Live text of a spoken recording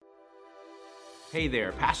Hey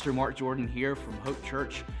there, Pastor Mark Jordan here from Hope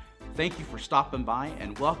Church. Thank you for stopping by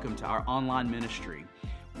and welcome to our online ministry.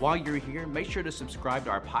 While you're here, make sure to subscribe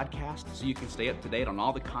to our podcast so you can stay up to date on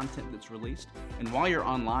all the content that's released. And while you're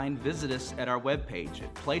online, visit us at our webpage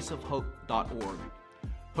at placeofhope.org.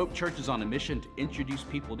 Hope Church is on a mission to introduce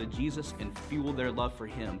people to Jesus and fuel their love for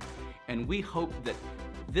Him. And we hope that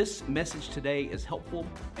this message today is helpful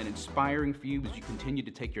and inspiring for you as you continue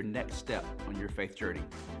to take your next step on your faith journey.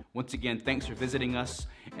 Once again, thanks for visiting us,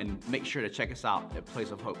 and make sure to check us out at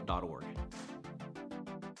placeofhope.org.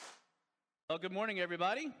 Well, good morning,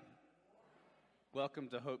 everybody. Welcome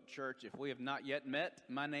to Hope Church. If we have not yet met,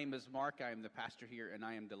 my name is Mark. I am the pastor here, and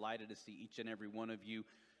I am delighted to see each and every one of you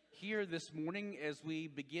here this morning as we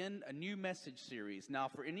begin a new message series. Now,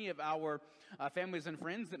 for any of our families and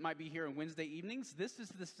friends that might be here on Wednesday evenings, this is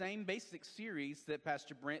the same basic series that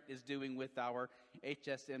Pastor Brent is doing with our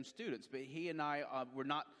HSM students. But he and I, we're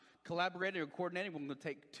not collaborating or coordinating. We're going to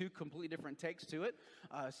take two completely different takes to it.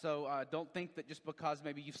 So don't think that just because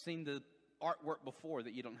maybe you've seen the artwork before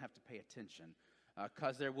that you don't have to pay attention.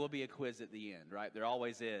 Because there will be a quiz at the end, right? There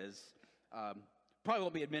always is. Probably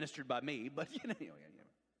won't be administered by me, but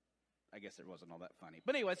I guess it wasn't all that funny.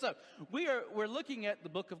 But anyway, so we're looking at the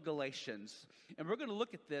book of Galatians, and we're going to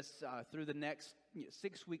look at this through the next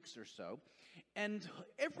 6 weeks or so. And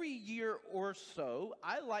every year or so,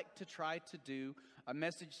 I like to try to do a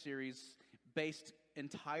message series based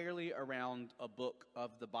entirely around a book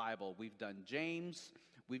of the Bible. We've done James,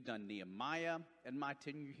 we've done Nehemiah, and my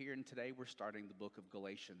tenure here, and today we're starting the book of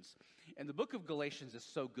Galatians. And the book of Galatians is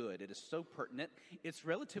so good. It is so pertinent. It's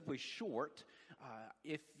relatively short.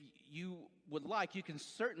 If you would like, you can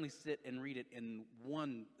certainly sit and read it in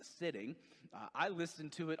one sitting. I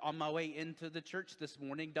listened to it on my way into the church this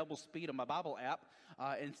morning, double speed on my Bible app,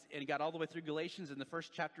 and got all the way through Galatians and the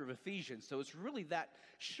first chapter of Ephesians. So it's really that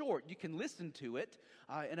short. You can listen to it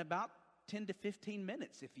in about 10 to 15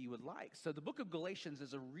 minutes if you would like. So the book of Galatians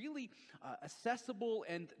is a really accessible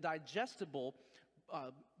and digestible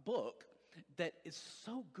book that is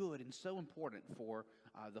so good and so important for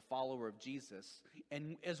the follower of Jesus.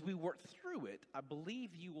 And as we work through it, I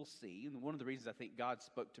believe you will see, and one of the reasons I think God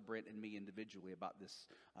spoke to Brent and me individually about this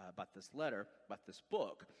letter, about this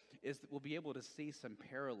book, is that we'll be able to see some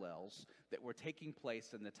parallels that were taking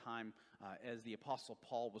place in the time as the Apostle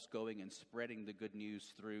Paul was going and spreading the good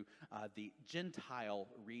news through the Gentile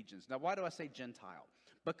regions. Now, why do I say Gentile?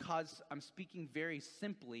 Because I'm speaking very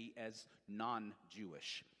simply as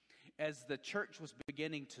non-Jewish. As the church was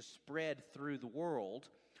beginning to spread through the world,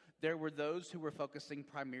 there were those who were focusing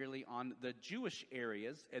primarily on the Jewish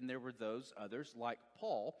areas, and there were those others, like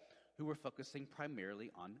Paul, who were focusing primarily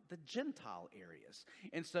on the Gentile areas.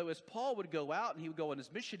 And so as Paul would go out and he would go on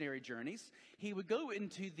his missionary journeys, he would go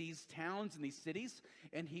into these towns and these cities,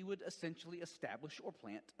 and he would essentially establish or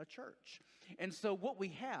plant a church. And so what we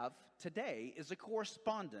have today is a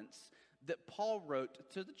correspondence that Paul wrote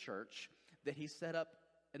to the church that he set up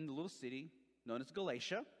in the little city known as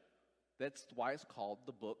Galatia. That's why it's called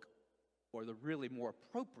the book, or the really more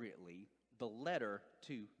appropriately, the letter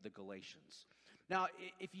to the Galatians. Now,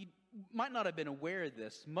 if you might not have been aware of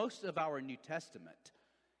this, most of our New Testament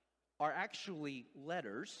are actually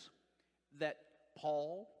letters that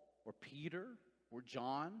Paul or Peter or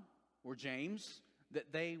John or James,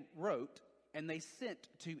 that they wrote and they sent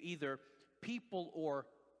to either people or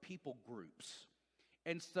people groups.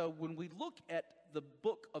 And so when we look at the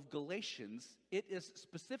book of Galatians, it is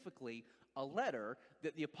specifically a letter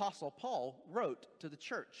that the Apostle Paul wrote to the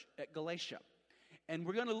church at Galatia. And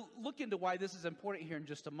we're going to look into why this is important here in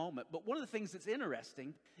just a moment. But one of the things that's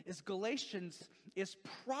interesting is Galatians is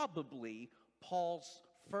probably Paul's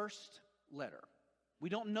first letter. We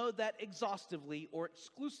don't know that exhaustively or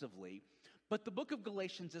exclusively, but the book of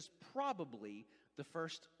Galatians is probably the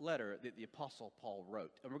first letter that the Apostle Paul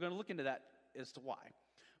wrote. And we're going to look into that as to why.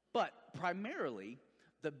 But primarily,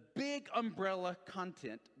 the big umbrella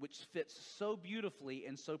content, which fits so beautifully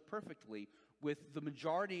and so perfectly with the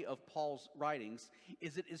majority of Paul's writings,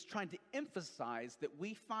 is it is trying to emphasize that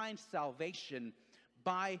we find salvation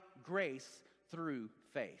by grace through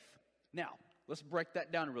faith. Now, let's break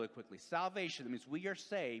that down really quickly. Salvation, that means we are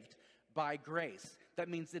saved by grace. That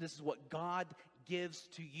means that this is what God gives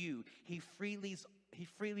to you. He freely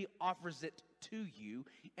offers it to you,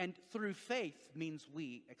 and through faith means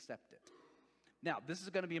we accept it. Now, this is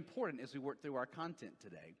going to be important as we work through our content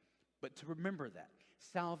today, but to remember that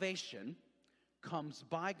salvation comes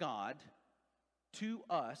by God to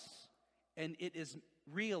us, and it is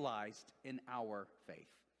realized in our faith.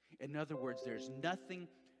 In other words, there's nothing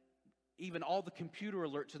even all the computer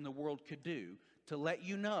alerts in the world could do to let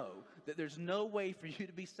you know that there's no way for you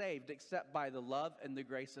to be saved except by the love and the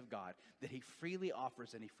grace of God, that he freely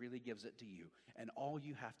offers and he freely gives it to you. And all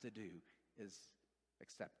you have to do is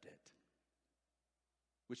accept it.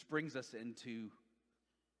 Which brings us into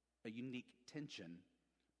a unique tension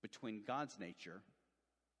between God's nature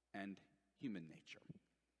and human nature.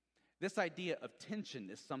 This idea of tension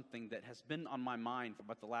is something that has been on my mind for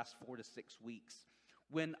about the last 4 to 6 weeks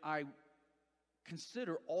when I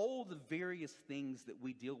consider all the various things that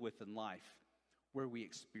we deal with in life where we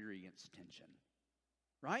experience tension.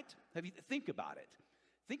 Right? Think about it.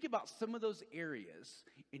 Think about some of those areas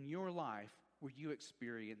in your life where you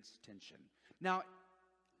experience tension. Now,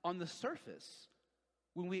 on the surface,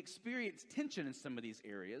 when we experience tension in some of these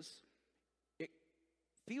areas, it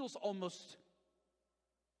feels almost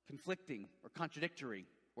conflicting or contradictory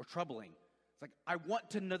or troubling. It's like, I want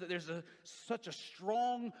to know that there's such a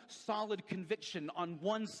strong, solid conviction on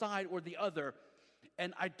one side or the other,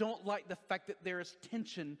 and I don't like the fact that there is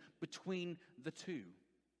tension between the two.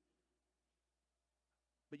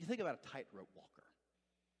 But you think about a tightrope walker.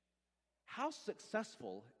 How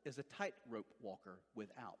successful is a tightrope walker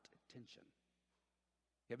without tension?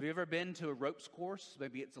 Have you ever been to a ropes course?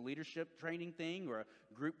 Maybe it's a leadership training thing or a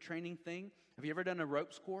group training thing. Have you ever done a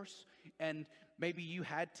ropes course? And maybe you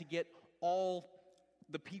had to get all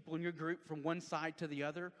the people in your group from one side to the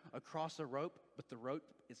other across a rope, but the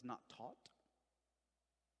rope is not taut.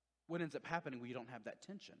 What ends up happening when you don't have that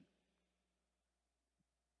tension?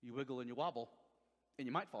 You wiggle and you wobble, and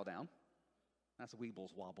you might fall down. That's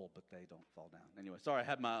weebles wobble, but they don't fall down. Anyway, sorry, I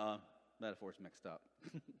had my metaphors mixed up.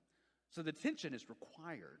 So the tension is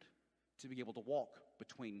required to be able to walk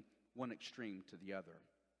between one extreme to the other.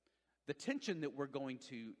 The tension that we're going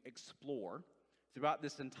to explore throughout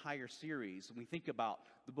this entire series, when we think about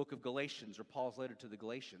the book of Galatians or Paul's letter to the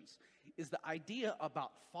Galatians, is the idea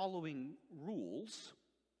about following rules,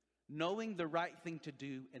 knowing the right thing to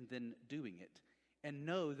do and then doing it, and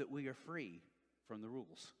know that we are free from the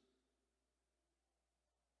rules.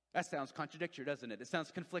 That sounds contradictory, doesn't it? It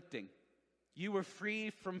sounds conflicting. You were free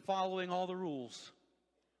from following all the rules,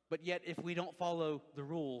 but yet if we don't follow the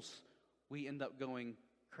rules, we end up going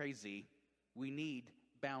crazy. We need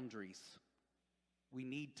boundaries. We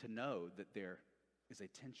need to know that there is a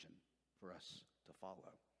tension for us to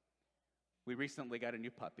follow. We recently got a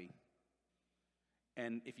new puppy,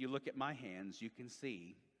 and if you look at my hands, you can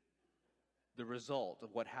see the result of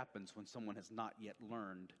what happens when someone has not yet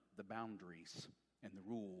learned the boundaries and the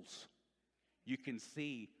rules. You can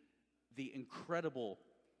see the incredible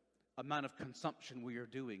amount of consumption we are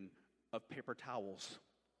doing of paper towels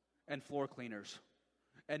and floor cleaners,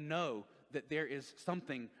 and know that there is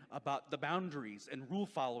something about the boundaries and rule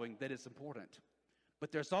following that is important.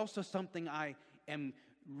 But there's also something I am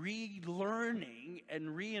relearning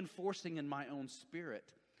and reinforcing in my own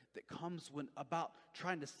spirit that comes when about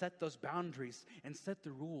trying to set those boundaries and set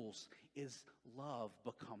the rules is love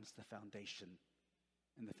becomes the foundation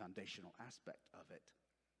and the foundational aspect of it.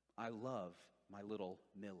 I love my little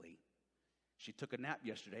Millie. She took a nap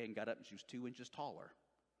yesterday and got up and she was 2 inches taller.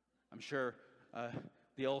 I'm sure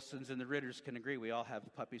the Olsons and the Ritters can agree. We all have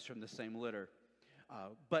puppies from the same litter.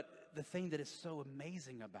 But the thing that is so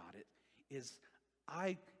amazing about it is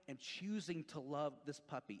I am choosing to love this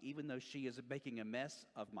puppy, even though she is making a mess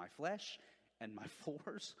of my flesh and my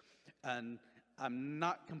floors. And I'm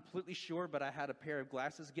not completely sure, but I had a pair of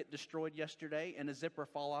glasses get destroyed yesterday and a zipper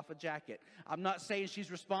fall off a jacket. I'm not saying she's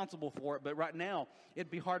responsible for it, but right now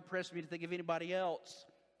it'd be hard-pressed for me to think of anybody else.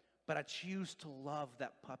 But I choose to love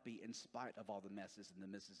that puppy in spite of all the messes and the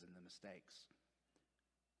misses and the mistakes.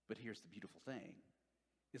 But here's the beautiful thing,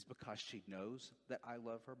 is because she knows that I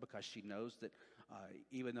love her, because she knows that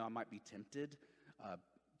even though I might be tempted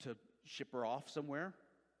to ship her off somewhere,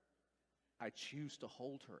 I choose to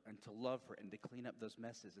hold her and to love her and to clean up those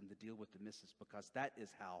messes and to deal with the misses, because that is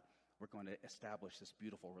how we're going to establish this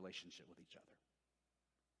beautiful relationship with each other.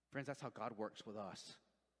 Friends, that's how God works with us.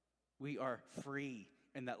 We are free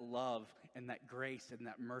in that love and that grace and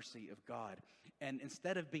that mercy of God. And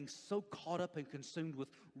instead of being so caught up and consumed with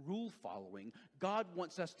rule following, God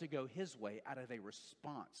wants us to go his way out of a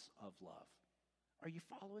response of love. Are you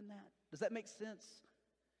following that? Does that make sense?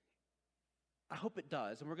 I hope it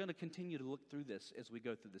does, and we're going to continue to look through this as we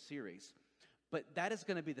go through the series. But that is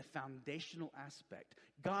going to be the foundational aspect.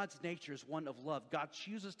 God's nature is one of love. God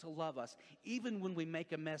chooses to love us even when we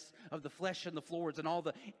make a mess of the flesh and the floors and all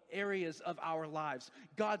the areas of our lives.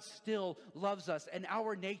 God still loves us, and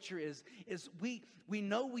our nature is we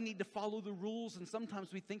know we need to follow the rules, and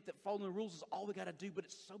sometimes we think that following the rules is all we got to do, but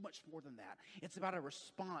it's so much more than that. It's about a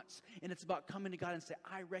response, and it's about coming to God and say,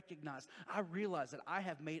 I realize that I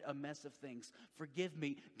have made a mess of things. Forgive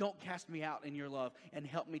me. Don't cast me out in your love, and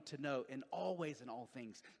help me to know in all ways and all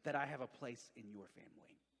things that I have a place in your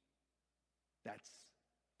family. That's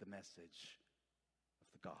the message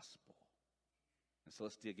of the gospel. And so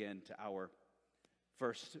let's dig into our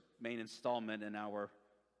first main installment in our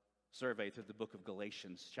survey through the book of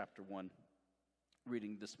Galatians, chapter 1,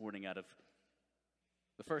 reading this morning out of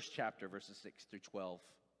the first chapter, verses 6 through 12,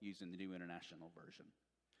 using the New International Version.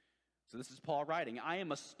 So this is Paul writing, I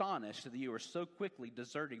am astonished that you are so quickly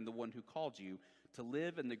deserting the one who called you to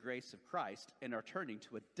live in the grace of Christ and are turning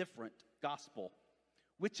to a different gospel,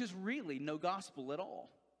 which is really no gospel at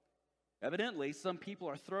all. Evidently, some people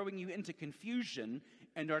are throwing you into confusion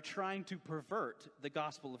and are trying to pervert the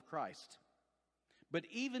gospel of Christ. But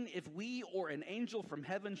even if we or an angel from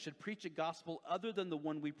heaven should preach a gospel other than the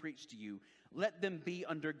one we preach to you, let them be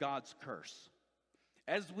under God's curse.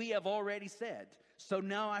 As we have already said, so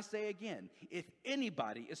now I say again, if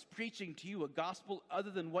anybody is preaching to you a gospel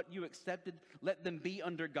other than what you accepted, let them be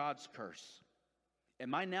under God's curse.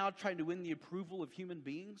 Am I now trying to win the approval of human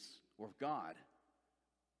beings or of God?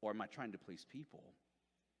 Or am I trying to please people?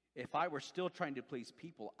 If I were still trying to please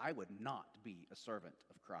people, I would not be a servant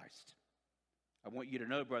of Christ. I want you to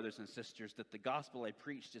know, brothers and sisters, that the gospel I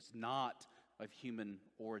preached is not of human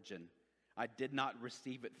origin. I did not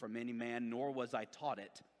receive it from any man, nor was I taught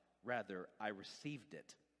it. Rather, I received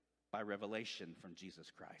it by revelation from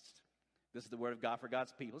Jesus Christ. This is the word of God for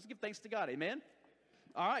God's people. Let's give thanks to God. Amen?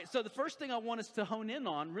 All right, so the first thing I want us to hone in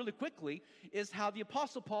on really quickly is how the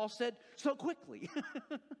Apostle Paul said, so quickly.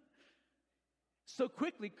 So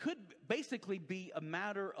quickly could basically be a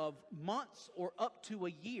matter of months or up to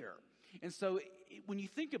a year. And so when you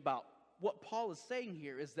think about what Paul is saying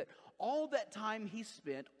here is that all that time he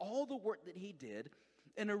spent, all the work that he did,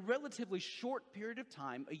 in a relatively short period of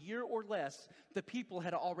time, a year or less, the people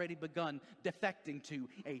had already begun defecting to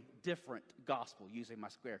a different gospel, using my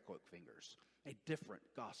square quote fingers, a different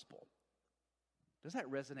gospel. Does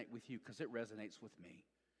that resonate with you? Because it resonates with me.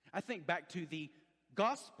 I think back to the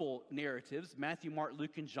gospel narratives, Matthew, Mark,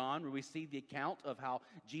 Luke, and John, where we see the account of how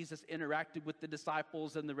Jesus interacted with the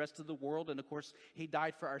disciples and the rest of the world. And of course, he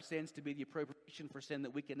died for our sins to be the appropriation for sin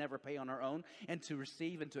that we could never pay on our own, and to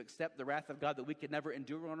receive and to accept the wrath of God that we could never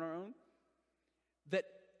endure on our own. That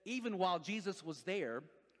even while Jesus was there,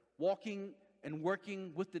 walking and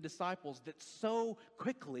working with the disciples, that so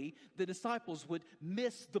quickly the disciples would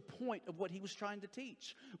miss the point of what he was trying to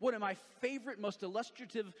teach. One of my favorite, most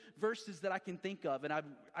illustrative verses that I can think of, and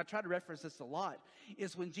I try to reference this a lot,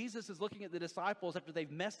 is when Jesus is looking at the disciples after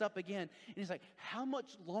they've messed up again, and he's like, how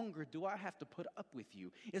much longer do I have to put up with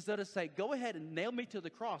you? Is that to say, go ahead and nail me to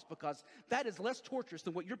the cross, because that is less torturous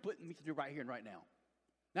than what you're putting me through right here and right now.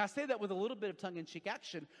 Now, I say that with a little bit of tongue-in-cheek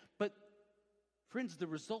action, but friends, the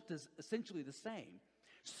result is essentially the same.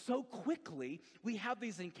 So quickly, we have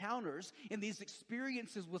these encounters and these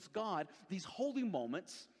experiences with God, these holy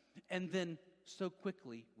moments, and then so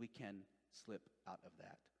quickly we can slip out of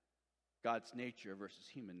that. God's nature versus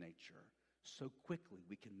human nature. So quickly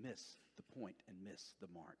we can miss the point and miss the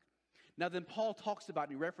mark. Now then Paul talks about,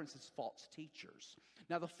 and he references false teachers.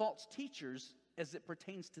 Now the false teachers, as it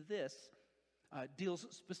pertains to this, deals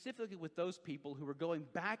specifically with those people who were going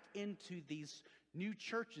back into these new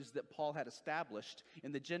churches that Paul had established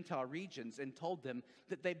in the Gentile regions and told them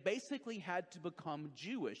that they basically had to become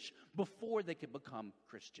Jewish before they could become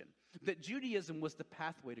Christian. That Judaism was the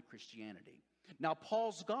pathway to Christianity. Now,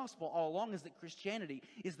 Paul's gospel all along is that Christianity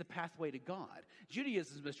is the pathway to God.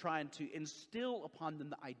 Judaism is trying to instill upon them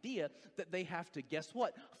the idea that they have to, guess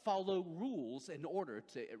what? Follow rules in order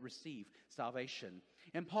to receive salvation.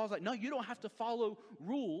 And Paul's like, no, you don't have to follow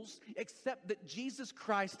rules except that Jesus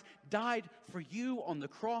Christ died for you on the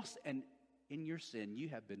cross, and in your sin you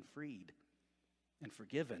have been freed and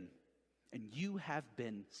forgiven. And you have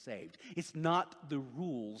been saved. It's not the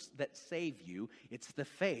rules that save you. It's the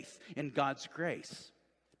faith in God's grace.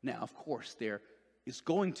 Now, of course, there is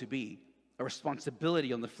going to be a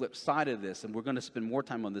responsibility on the flip side of this, and we're going to spend more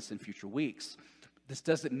time on this in future weeks. This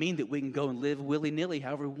doesn't mean that we can go and live willy-nilly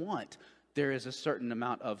however we want. There is a certain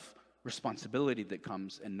amount of responsibility that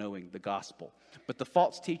comes in knowing the gospel. But the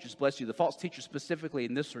false teachers, bless you, the false teachers specifically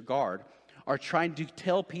in this regard are trying to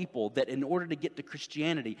tell people that in order to get to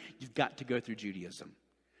Christianity, you've got to go through Judaism.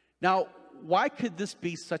 Now, why could this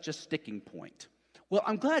be such a sticking point? Well,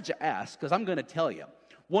 I'm glad you asked, because I'm going to tell you.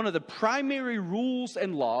 One of the primary rules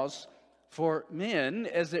and laws for men,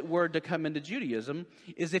 as it were, to come into Judaism,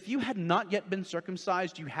 is if you had not yet been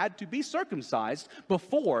circumcised, you had to be circumcised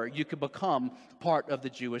before you could become part of the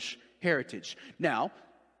Jewish heritage. Now,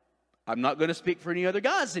 I'm not going to speak for any other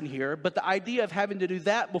guys in here, but the idea of having to do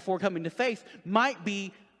that before coming to faith might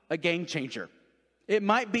be a game changer. It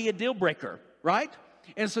might be a deal breaker, right?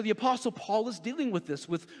 And so the Apostle Paul is dealing with this,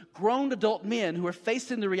 with grown adult men who are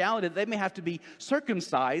facing the reality that they may have to be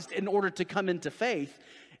circumcised in order to come into faith.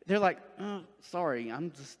 They're like, oh, sorry,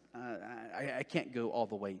 I can't go all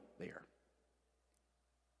the way there.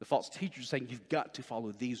 The false teacher is saying you've got to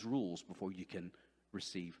follow these rules before you can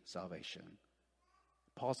receive salvation.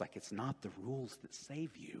 Paul's like, it's not the rules that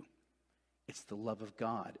save you. It's the love of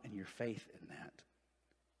God and your faith in that.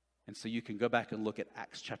 And so you can go back and look at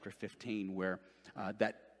Acts chapter 15, where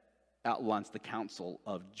that outlines the council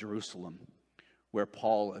of Jerusalem, where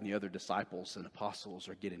Paul and the other disciples and apostles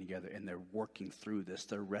are getting together and they're working through this.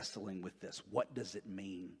 They're wrestling with this. What does it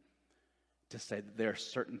mean to say that there are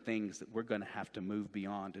certain things that we're going to have to move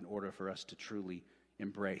beyond in order for us to truly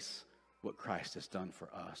embrace what Christ has done for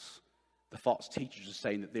us? The false teachers are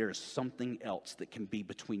saying that there is something else that can be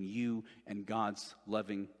between you and God's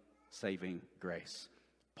loving, saving grace.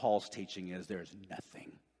 Paul's teaching is there is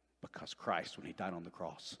nothing, because Christ, when he died on the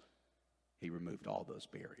cross, he removed all those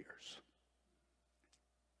barriers.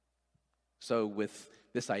 So with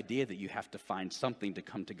this idea that you have to find something to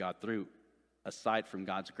come to God through, aside from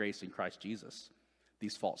God's grace in Christ Jesus,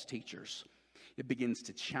 these false teachers, it begins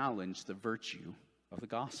to challenge the virtue of the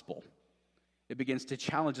gospel. It begins to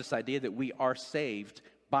challenge this idea that we are saved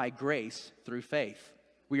by grace through faith.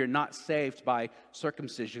 We are not saved by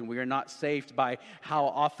circumcision. We are not saved by how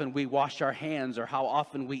often we wash our hands or how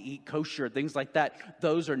often we eat kosher, things like that.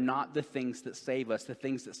 Those are not the things that save us. The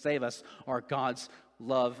things that save us are God's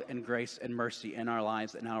love and grace and mercy in our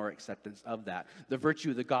lives and our acceptance of that. The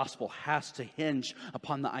virtue of the gospel has to hinge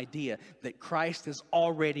upon the idea that Christ has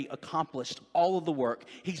already accomplished all of the work.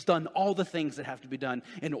 He's done all the things that have to be done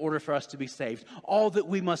in order for us to be saved. All that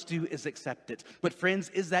we must do is accept it. But friends,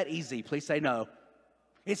 is that easy? Please say no.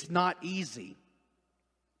 It's not easy.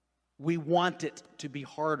 We want it to be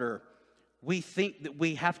harder. We think that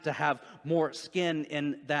we have to have more skin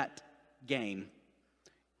in that game.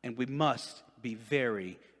 And we must be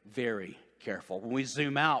very, very careful. When we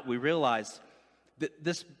zoom out, we realize that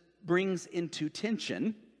this brings into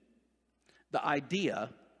tension the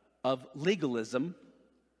idea of legalism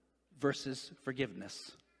versus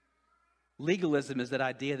forgiveness. Legalism is that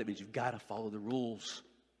idea that means you've got to follow the rules.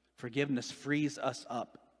 Forgiveness frees us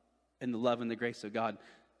up in the love and the grace of God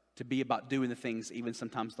to be about doing the things, even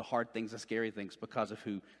sometimes the hard things, the scary things, because of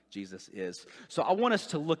who Jesus is. So I want us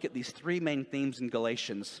to look at these three main themes in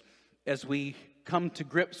Galatians as we come to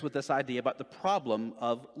grips with this idea about the problem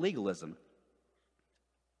of legalism.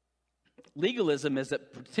 Legalism, as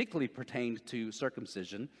it particularly pertained to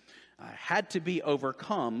circumcision, had to be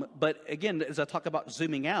overcome. But again, as I talk about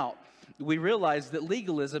zooming out, we realize that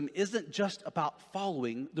legalism isn't just about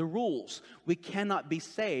following the rules. We cannot be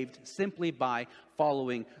saved simply by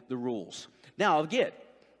following the rules. Now, again,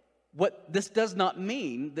 what this does not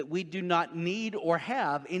mean that we do not need or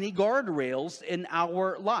have any guardrails in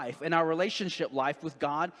our life, in our relationship life with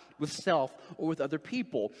God, with self, or with other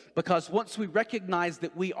people. Because once we recognize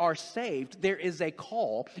that we are saved, there is a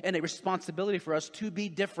call and a responsibility for us to be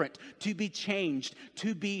different, to be changed,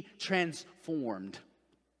 to be transformed,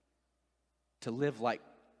 to live like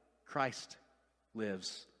Christ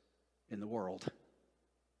lives in the world.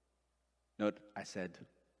 Note, I said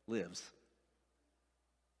lives.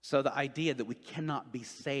 So the idea that we cannot be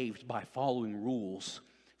saved by following rules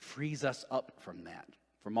frees us up from that,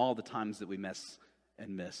 from all the times that we miss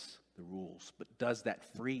the rules. But does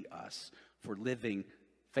that free us for living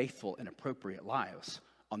faithful and appropriate lives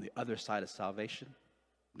on the other side of salvation?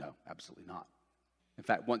 No, absolutely not. In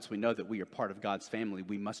fact, once we know that we are part of God's family,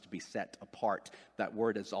 we must be set apart. That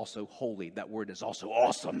word is also holy. That word is also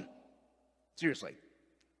awesome. Seriously,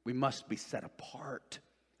 we must be set apart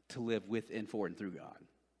to live with and for and through God.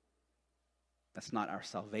 That's not our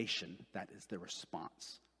salvation. That is the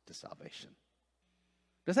response to salvation.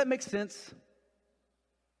 Does that make sense?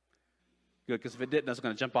 Good, because if it didn't, I was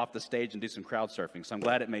going to jump off the stage and do some crowd surfing. So I'm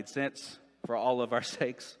glad it made sense for all of our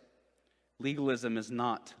sakes. Legalism is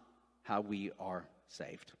not how we are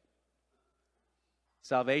saved.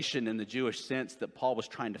 Salvation in the Jewish sense that Paul was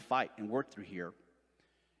trying to fight and work through here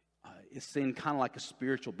is seen kind of like a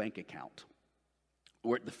spiritual bank account,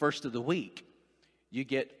 where at the first of the week, you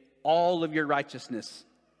get all of your righteousness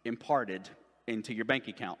imparted into your bank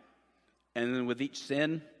account. And then with each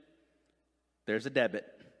sin, there's a debit.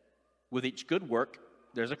 With each good work,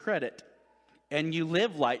 there's a credit. And you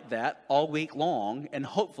live like that all week long, and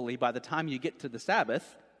hopefully by the time you get to the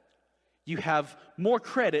Sabbath, you have more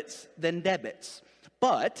credits than debits.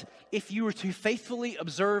 But if you were to faithfully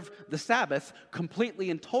observe the Sabbath completely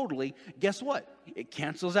and totally, guess what? It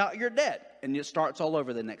cancels out your debt, and it starts all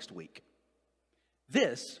over the next week.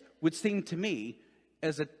 This would seem to me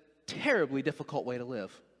as a terribly difficult way to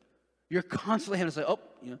live. You're constantly having to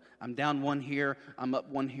say, I'm down 1 here, I'm up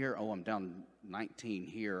 1 here, I'm down 19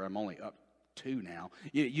 here, I'm only up 2 now.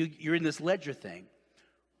 You're in this ledger thing.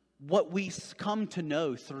 What we come to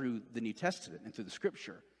know through the New Testament and through the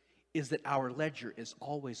Scripture is that our ledger is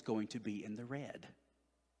always going to be in the red.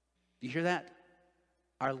 Do you hear that?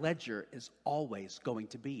 Our ledger is always going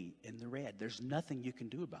to be in the red. There's nothing you can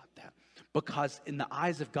do about that. Because in the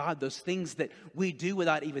eyes of God, those things that we do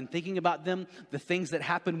without even thinking about them, the things that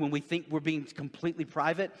happen when we think we're being completely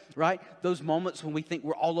private, right? Those moments when we think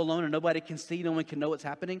we're all alone and nobody can see, no one can know what's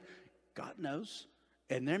happening, God knows.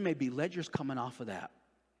 And there may be ledgers coming off of that,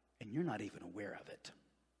 and you're not even aware of it.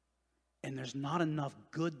 And there's not enough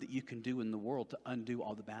good that you can do in the world to undo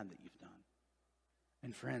all the bad that you've done.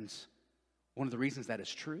 And friends, one of the reasons that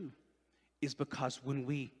is true is because when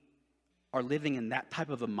we are living in that type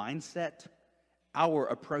of a mindset, our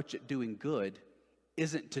approach at doing good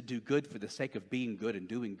isn't to do good for the sake of being good and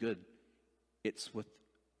doing good. It's with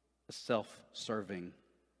a self-serving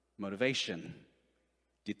motivation.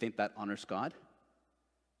 Do you think that honors God?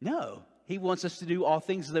 No. He wants us to do all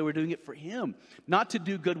things as though we're doing it for Him, not to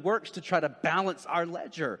do good works to try to balance our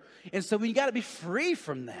ledger. And so we got to be free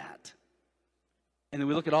from that. And then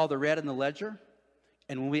we look at all the red in the ledger,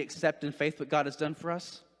 and when we accept in faith what God has done for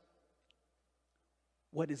us,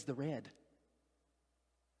 what is the red?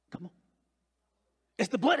 Come on. It's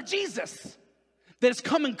the blood of Jesus that has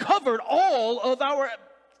come and covered all of our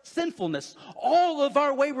sinfulness, all of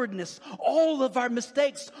our waywardness, all of our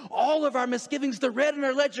mistakes, all of our misgivings. The red in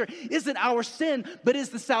our ledger isn't our sin, but is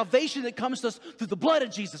the salvation that comes to us through the blood of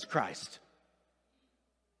Jesus Christ.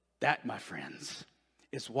 That, my friends,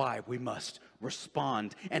 is why we must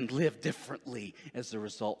respond and live differently as a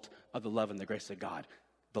result of the love and the grace of God.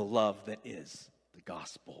 The love that is the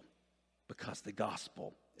gospel. Because the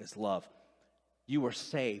gospel is love. You are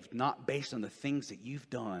saved not based on the things that you've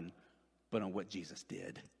done, but on what Jesus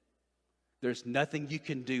did. There's nothing you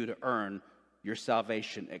can do to earn your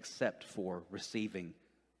salvation except for receiving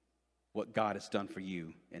what God has done for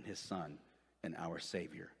you in His Son and our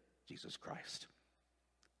Savior, Jesus Christ.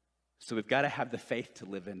 So we've got to have the faith to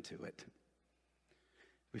live into it.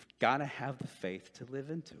 We've got to have the faith to live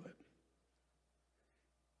into it.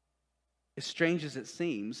 As strange as it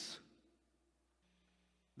seems,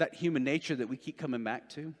 that human nature that we keep coming back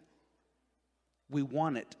to, we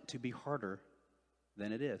want it to be harder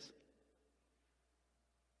than it is.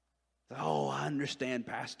 Oh, I understand,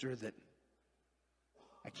 Pastor, that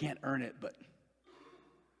I can't earn it, but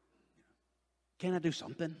can I do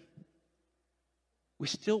something? We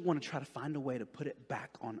still want to try to find a way to put it back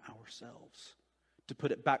on ourselves, to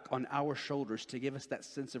put it back on our shoulders, to give us that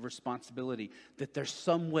sense of responsibility that there's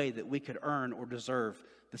some way that we could earn or deserve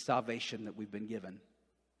the salvation that we've been given.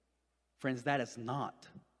 Friends, that is not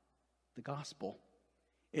the gospel.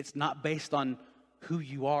 It's not based on who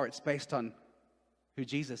you are. It's based on who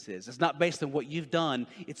Jesus is. It's not based on what you've done.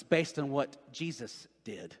 It's based on what Jesus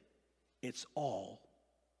did. It's all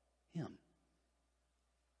Him.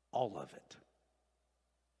 All of it.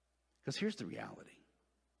 Because here's the reality.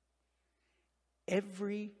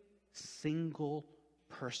 Every single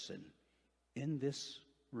person in this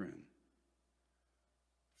room,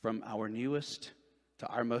 from our newest to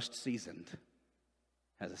our most seasoned,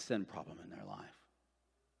 has a sin problem in their life.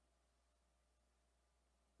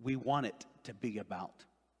 We want it to be about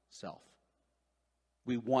self.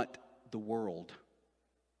 We want the world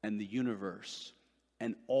and the universe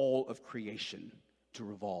and all of creation to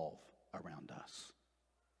revolve around us.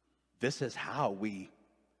 This is how we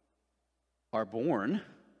are born,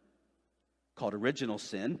 called original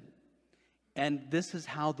sin, and this is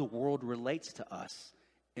how the world relates to us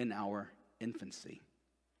in our infancy.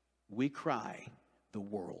 We cry, the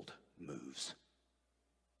world moves.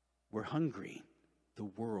 We're hungry, the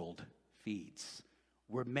world feeds.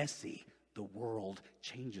 We're messy, the world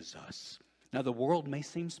changes us. Now, the world may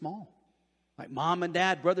seem small, like mom and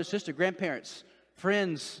dad, brother, sister, grandparents,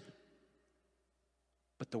 friends,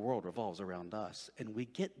 but the world revolves around us, and we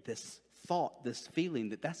get this thought, this feeling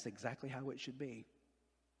that that's exactly how it should be.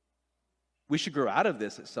 We should grow out of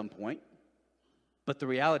this at some point, but the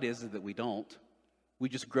reality is that we don't. We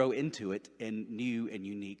just grow into it in new and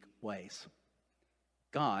unique ways.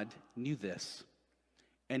 God knew this.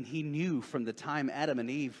 And he knew from the time Adam and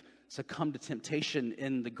Eve succumbed to temptation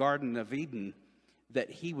in the Garden of Eden that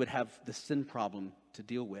he would have the sin problem to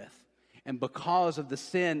deal with. And because of the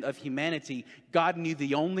sin of humanity, God knew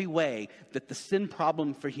the only way that the sin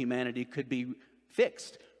problem for humanity could be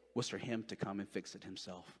fixed was for him to come and fix it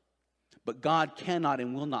himself. But God cannot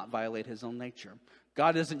and will not violate his own nature.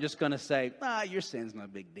 God isn't just going to say, your sin's no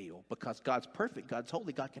big deal, because God's perfect, God's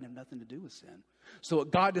holy, God can have nothing to do with sin. So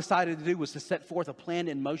what God decided to do was to set forth a plan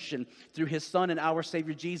in motion through his Son and our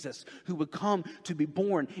Savior Jesus, who would come to be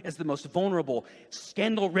born as the most vulnerable,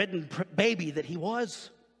 scandal-ridden baby that he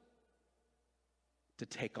was, to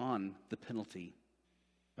take on the penalty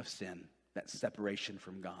of sin, that separation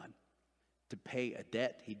from God, to pay a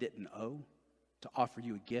debt he didn't owe, to offer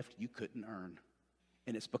you a gift you couldn't earn.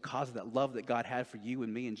 And it's because of that love that God had for you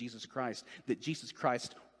and me in Jesus Christ that Jesus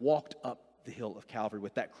Christ walked up the hill of Calvary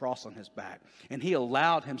with that cross on his back. And he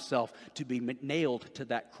allowed himself to be nailed to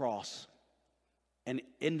that cross. And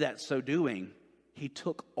in that so doing, he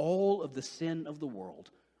took all of the sin of the world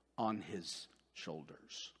on his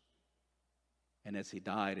shoulders. And as he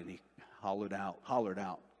died and he hollered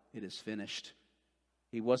out, it is finished.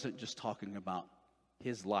 He wasn't just talking about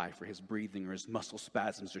his life or his breathing or his muscle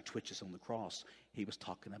spasms or twitches on the cross. He was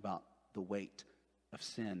talking about the weight of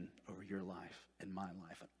sin over your life and my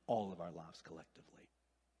life and all of our lives collectively.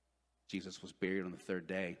 Jesus was buried on the third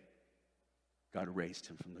day. God raised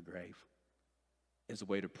him from the grave as a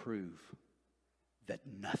way to prove that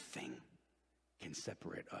nothing can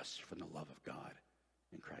separate us from the love of God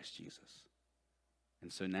in Christ Jesus.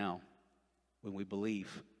 And so now, when we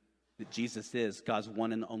believe that Jesus is God's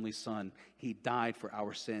one and only Son, he died for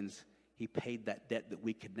our sins. He paid that debt that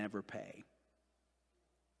we could never pay.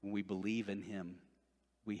 When we believe in him,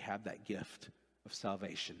 we have that gift of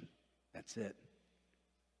salvation. That's it.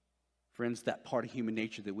 Friends, that part of human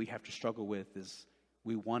nature that we have to struggle with is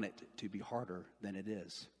we want it to be harder than it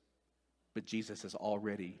is. But Jesus has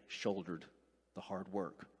already shouldered the hard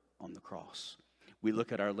work on the cross. We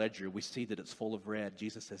look at our ledger, we see that it's full of red.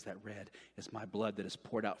 Jesus says that red is my blood that is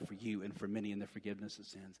poured out for you and for many in the forgiveness of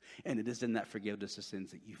sins. And it is in that forgiveness of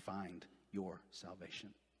sins that you find your salvation.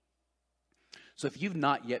 So if you've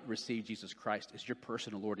not yet received Jesus Christ as your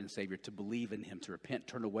personal Lord and Savior, to believe in him, to repent,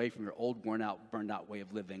 turn away from your old, worn out, burned out way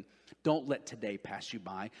of living, don't let today pass you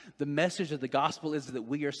by. The message of the gospel is that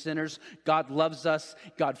we are sinners. God loves us.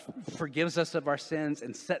 God forgives us of our sins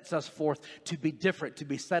and sets us forth to be different, to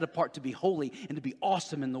be set apart, to be holy, and to be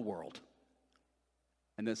awesome in the world.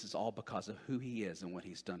 And this is all because of who he is and what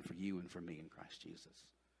he's done for you and for me in Christ Jesus.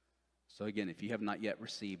 So again, if you have not yet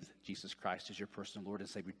received Jesus Christ as your personal Lord and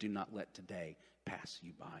Savior, do not let today pass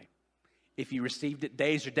you by. If you received it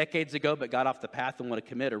days or decades ago but got off the path and want to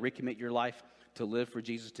commit or recommit your life to live for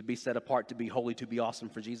Jesus, to be set apart, to be holy, to be awesome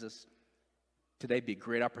for Jesus, today would be a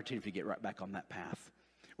great opportunity to get right back on that path.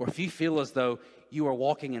 Or if you feel as though you are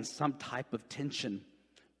walking in some type of tension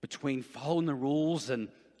between following the rules and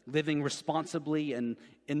living responsibly and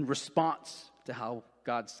in response to how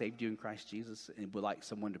God saved you in Christ Jesus and would like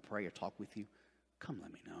someone to pray or talk with you, come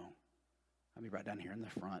let me know. I'll be right down here in the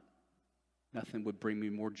front. Nothing would bring me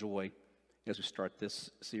more joy as we start this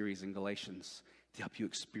series in Galatians to help you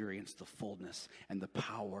experience the fullness and the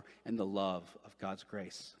power and the love of God's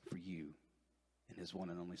grace for you and his one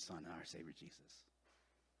and only Son, our Savior Jesus.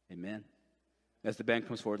 Amen. As the band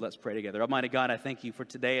comes forward, let's pray together. Almighty God, I thank you for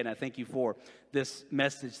today, and I thank you for this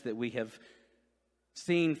message that we have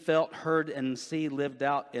seen, felt, heard, and see lived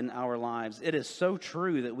out in our lives. It is so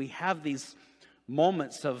true that we have these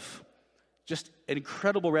moments of just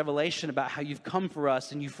incredible revelation about how you've come for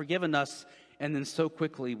us and you've forgiven us, and then so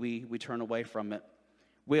quickly we turn away from it.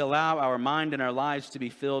 We allow our mind and our lives to be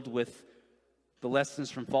filled with the lessons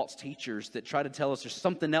from false teachers that try to tell us there's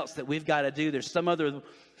something else that we've got to do. There's some other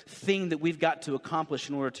thing that we've got to accomplish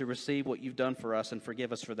in order to receive what you've done for us, and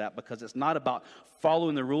forgive us for that, because it's not about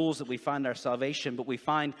following the rules that we find our salvation, but we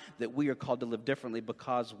find that we are called to live differently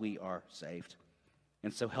because we are saved.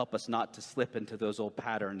 And so help us not to slip into those old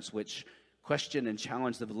patterns which question and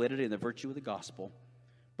challenge the validity and the virtue of the gospel,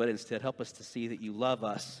 but instead help us to see that you love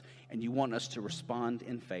us and you want us to respond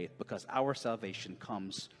in faith, because our salvation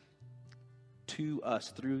comes to us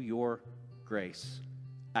through your grace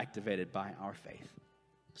activated by our faith.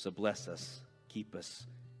 So bless us, keep us,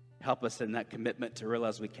 help us in that commitment to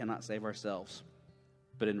realize we cannot save ourselves,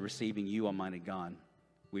 but in receiving you, Almighty God,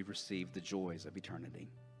 we've received the joys of eternity.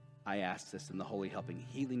 I ask this in the holy, helping,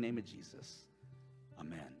 healing name of Jesus.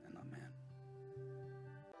 Amen and amen.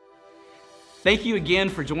 Thank you again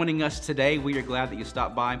for joining us today. We are glad that you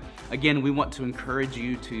stopped by. Again, we want to encourage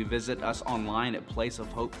you to visit us online at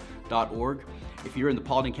placeofhope.org. If you're in the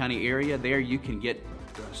Paulding County area, there you can get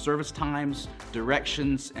service times,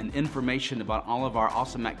 directions, and information about all of our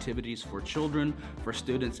awesome activities for children, for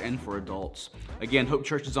students, and for adults. Again, Hope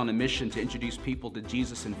Church is on a mission to introduce people to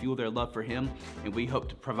Jesus and fuel their love for Him, and we hope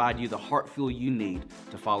to provide you the heart fuel you need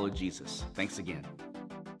to follow Jesus. Thanks again.